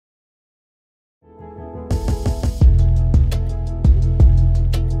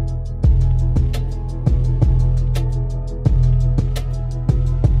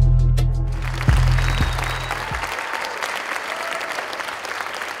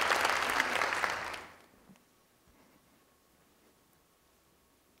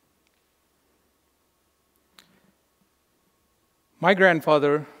My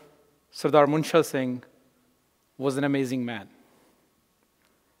grandfather, Sardar Munshal Singh, was an amazing man.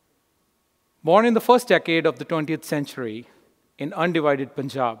 Born in the first decade of the 20th century in undivided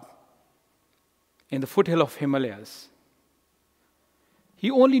Punjab, in the foothill of Himalayas, he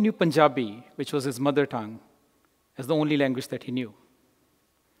only knew Punjabi, which was his mother tongue, as the only language that he knew.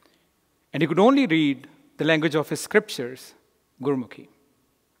 And he could only read the language of his scriptures, Gurmukhi.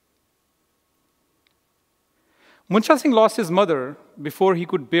 Munshal Singh lost his mother before he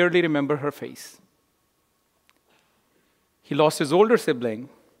could barely remember her face. He lost his older sibling,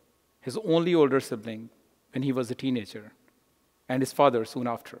 his only older sibling, when he was a teenager, and his father soon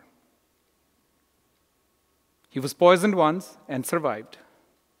after. He was poisoned once and survived.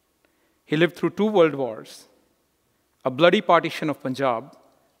 He lived through 2 world wars, a bloody partition of Punjab,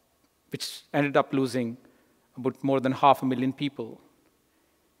 which ended up losing about more than 500,000 people,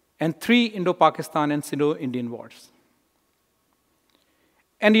 and 3 Indo-Pakistan and Sino-Indian wars.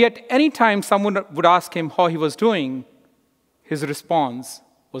 And yet, any time someone would ask him how he was doing, his response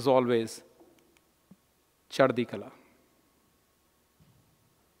was always, Chardi Kala.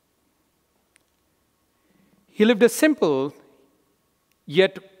 He lived a simple,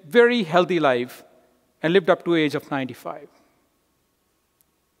 yet very healthy life and lived up to the age of 95.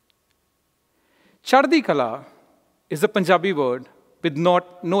 Chardi Kala is a Punjabi word with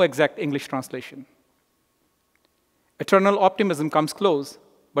no exact English translation. Eternal optimism comes close,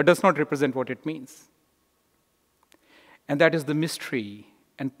 but does not represent what it means. And that is the mystery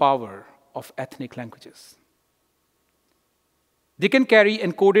and power of ethnic languages. They can carry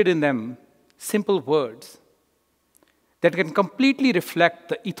encoded in them simple words that can completely reflect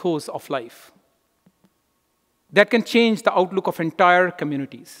the ethos of life, that can change the outlook of entire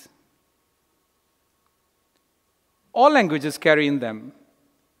communities. All languages carry in them,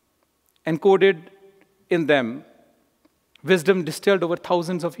 encoded in them, wisdom distilled over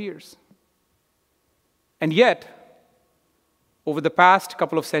thousands of years. And yet, over the past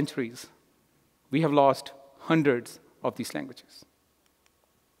couple of centuries, we have lost hundreds of these languages.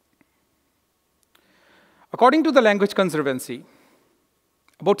 According to the Language Conservancy,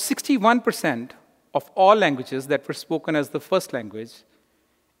 about 61% of all languages that were spoken as the first language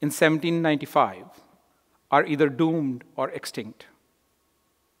in 1795 are either doomed or extinct.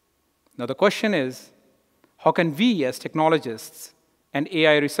 Now the question is, how can we as technologists and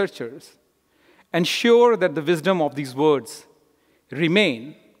AI researchers ensure that the wisdom of these words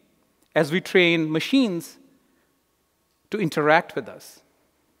remain as we train machines to interact with us?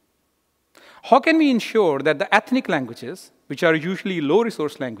 How can we ensure that the ethnic languages, which are usually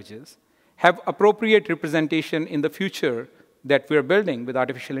low-resource languages, have appropriate representation in the future that we're building with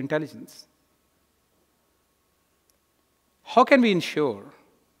artificial intelligence? How can we ensure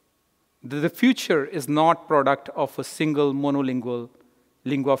that the future is not product of a single monolingual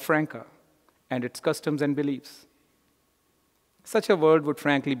lingua franca and its customs and beliefs? Such a world would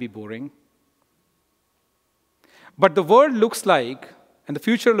frankly be boring. But the world looks like, and the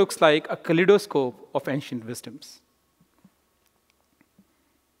future looks like, a kaleidoscope of ancient wisdoms.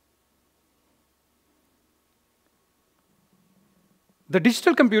 The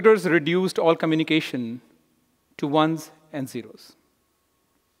digital computers reduced all communication to ones and zeros.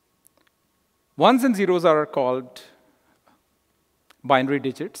 Ones and zeros are called binary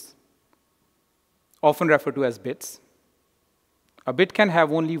digits, often referred to as bits. A bit can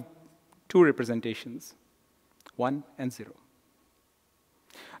have only 2 representations, 1 and 0.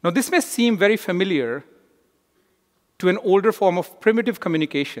 Now, this may seem very familiar to an older form of primitive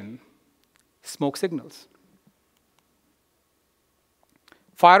communication, smoke signals.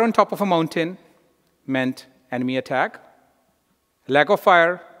 Fire on top of a mountain meant enemy attack. Lack of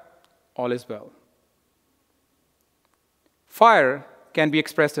fire, all is well. Fire can be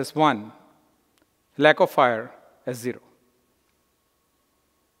expressed as 1, lack of fire as 0.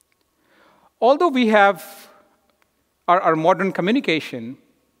 Although we have our modern communication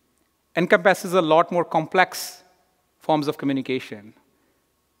encompasses a lot more complex forms of communication,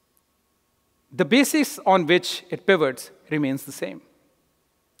 the basis on which it pivots remains the same.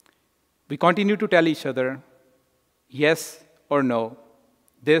 We continue to tell each other yes or no,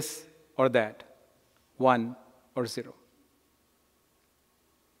 this or that, 1 or 0.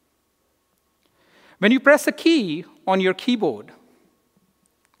 When you press a key on your keyboard,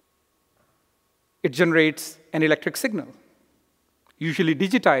 it generates an electric signal, usually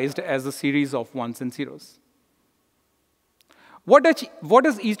digitized as a series of ones and zeros. What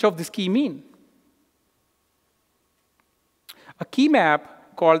does each of these keys mean? A key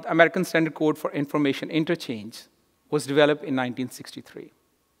map called American Standard Code for Information Interchange was developed in 1963.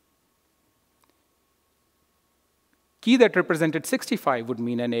 key that represented 65 would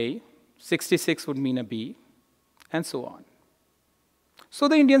mean an A, 66 would mean a B, and so on. So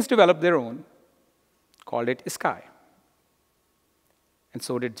the Indians developed their own, called it sky. And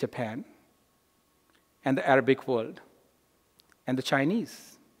so did Japan, and the Arabic world, and the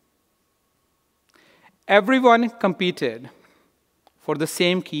Chinese. Everyone competed for the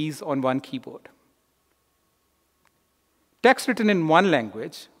same keys on one keyboard. Text written in one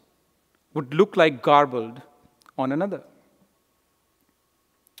language would look like garbled on another.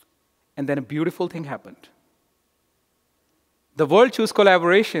 And then a beautiful thing happened. The world chose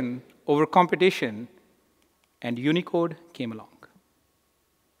collaboration over competition, and Unicode came along.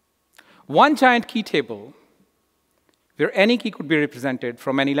 One giant key table where any key could be represented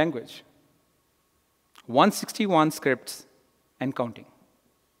from any language. 161 scripts and counting.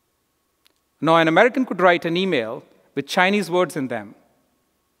 Now, an American could write an email with Chinese words in them,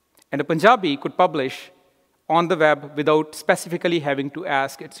 and a Punjabi could publish on the web without specifically having to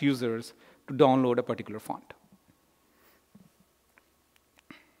ask its users to download a particular font.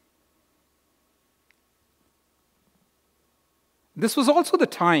 This was also the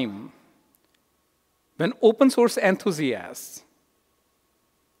time when open source enthusiasts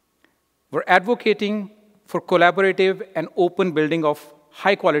were advocating for collaborative and open building of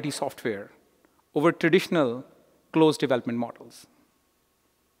high-quality software over traditional closed development models.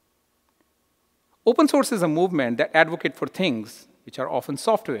 Open source is a movement that advocates for things, which are often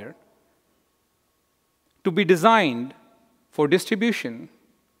software, to be designed for distribution,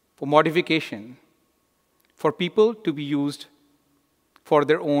 for modification, for people to be used for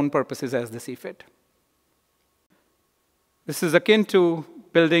their own purposes as they see fit. This is akin to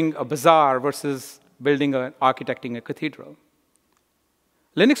building a bazaar versus architecting a cathedral.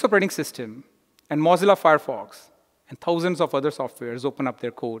 Linux operating system and Mozilla Firefox and thousands of other softwares open up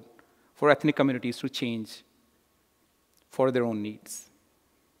their code for ethnic communities to change for their own needs.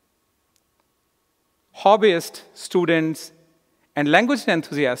 Hobbyists, students, and language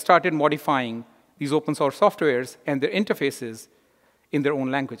enthusiasts started modifying these open source softwares and their interfaces in their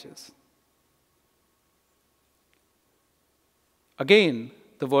own languages. Again,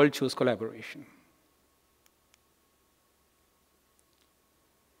 the world chose collaboration.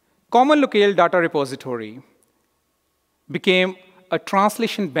 Common Locale Data Repository became a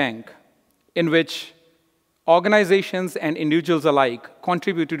translation bank in which organizations and individuals alike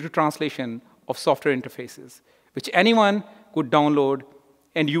contributed to translation of software interfaces, which anyone could download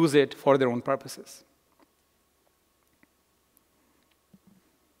and use it for their own purposes.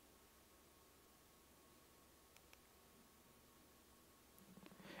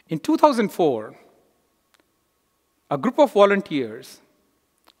 In 2004, a group of volunteers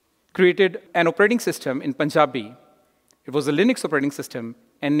created an operating system in Punjabi. It was a Linux operating system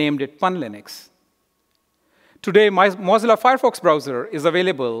and named it Pun Linux. Today, Mozilla Firefox browser is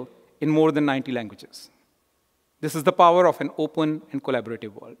available in more than 90 languages. This is the power of an open and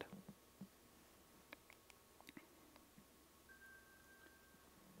collaborative world.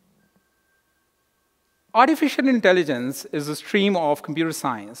 Artificial intelligence is a stream of computer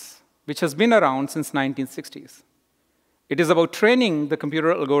science which has been around since the 1960s. It is about training the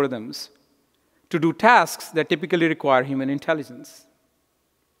computer algorithms to do tasks that typically require human intelligence.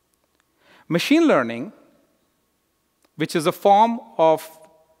 Machine learning, which is a form of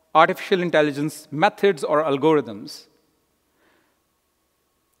artificial intelligence methods or algorithms,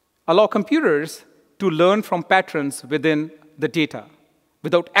 allow computers to learn from patterns within the data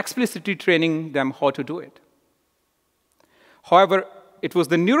without explicitly training them how to do it. However, it was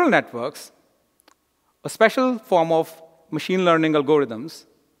the neural networks, a special form of machine learning algorithms,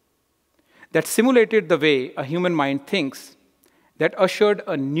 that simulated the way a human mind thinks that ushered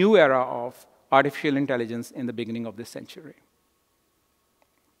a new era of artificial intelligence in the beginning of this century.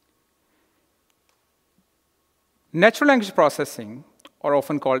 Natural language processing, or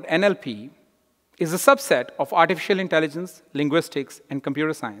often called NLP, is a subset of artificial intelligence, linguistics, and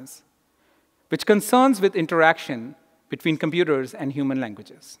computer science, which concerns with interaction between computers and human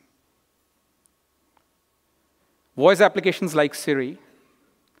languages. Voice applications like Siri,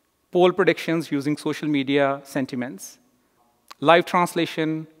 poll predictions using social media sentiments, live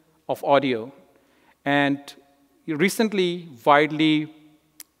translation of audio, and recently widely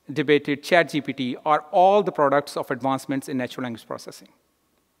debated ChatGPT are all the products of advancements in natural language processing.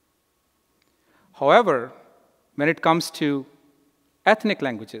 However, when it comes to ethnic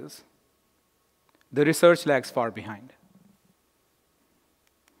languages, the research lags far behind.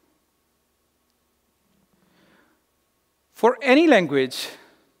 For any language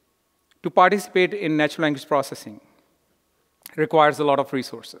to participate in natural language processing requires a lot of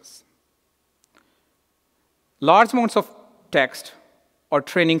resources. Large amounts of text or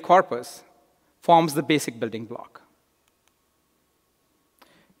training corpus forms the basic building block.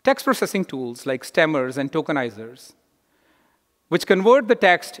 Text processing tools like stemmers and tokenizers, which convert the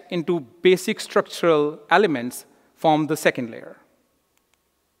text into basic structural elements, form the second layer.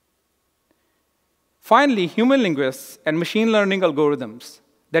 Finally, human linguists and machine learning algorithms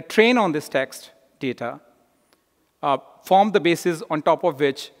that train on this text data form the basis on top of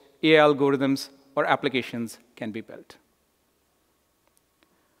which AI algorithms or applications can be built.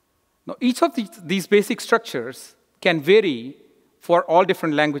 Now, each of these basic structures can vary for all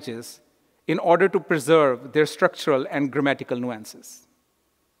different languages in order to preserve their structural and grammatical nuances.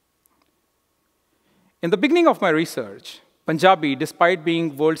 In the beginning of my research, Punjabi, despite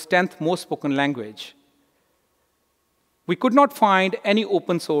being world's 10th most spoken language, we could not find any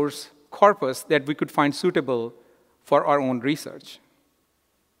open source corpus that we could find suitable for our own research.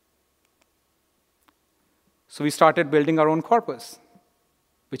 So we started building our own corpus,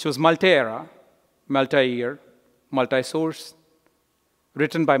 which was multi-era, multi-year, multi-source,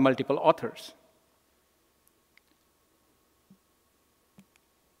 written by multiple authors.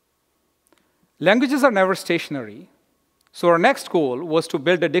 Languages are never stationary, so our next goal was to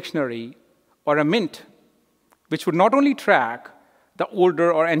build a dictionary or a mint, which would not only track the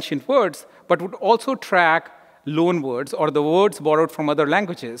older or ancient words, but would also track loan words or the words borrowed from other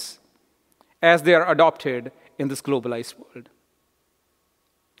languages as they are adopted in this globalized world.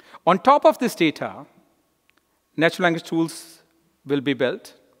 On top of this data, natural language tools will be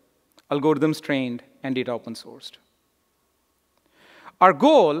built, algorithms trained, and data open sourced. Our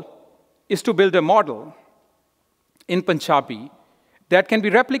goal is to build a model in Punjabi that can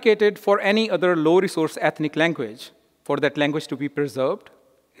be replicated for any other low-resource ethnic language, for that language to be preserved,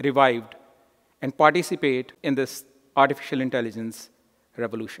 revived, and participate in this artificial intelligence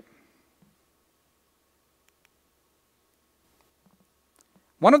revolution.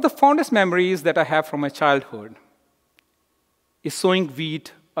 One of the fondest memories that I have from my childhood is sowing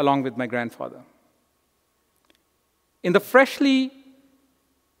wheat along with my grandfather. In the freshly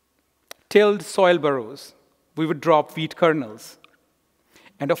tilled soil burrows, we would drop wheat kernels,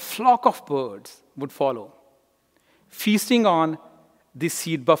 and a flock of birds would follow, feasting on this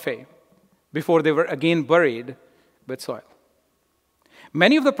seed buffet before they were again buried with soil.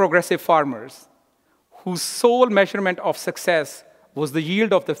 Many of the progressive farmers, whose sole measurement of success was the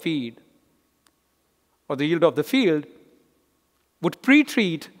yield of the feed or the yield of the field, would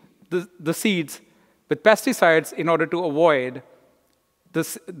pre-treat the seeds with pesticides in order to avoid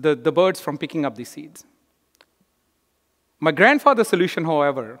the birds from picking up these seeds. My grandfather's solution,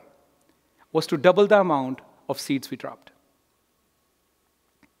 however, was to double the amount of seeds we dropped.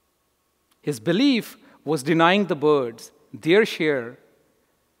 His belief was denying the birds their share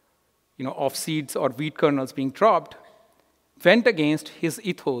of seeds or wheat kernels being dropped went against his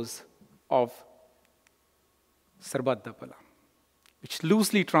ethos of Sarbat da Bhala, which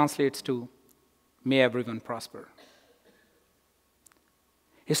loosely translates to, may everyone prosper.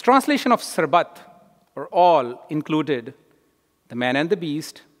 His translation of Sarbat, or all, included the man and the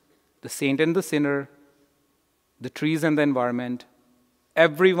beast, the saint and the sinner, the trees and the environment,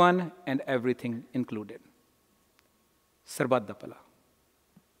 everyone and everything included. Sarbat da Bhala.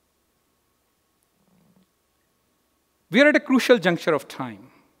 We are at a crucial juncture of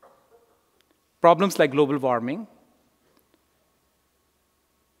time. Problems like global warming,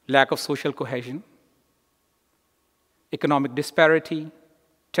 lack of social cohesion, economic disparity,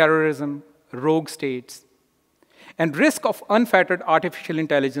 terrorism, rogue states, and risk of unfettered artificial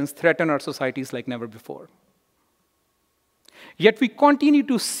intelligence threaten our societies like never before. Yet we continue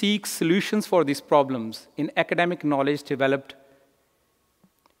to seek solutions for these problems in academic knowledge developed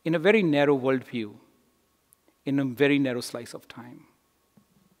in a very narrow worldview, in a very narrow slice of time.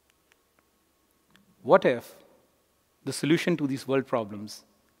 What if the solution to these world problems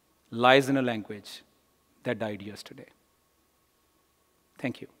lies in a language that died yesterday?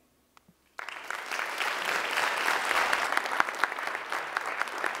 Thank you.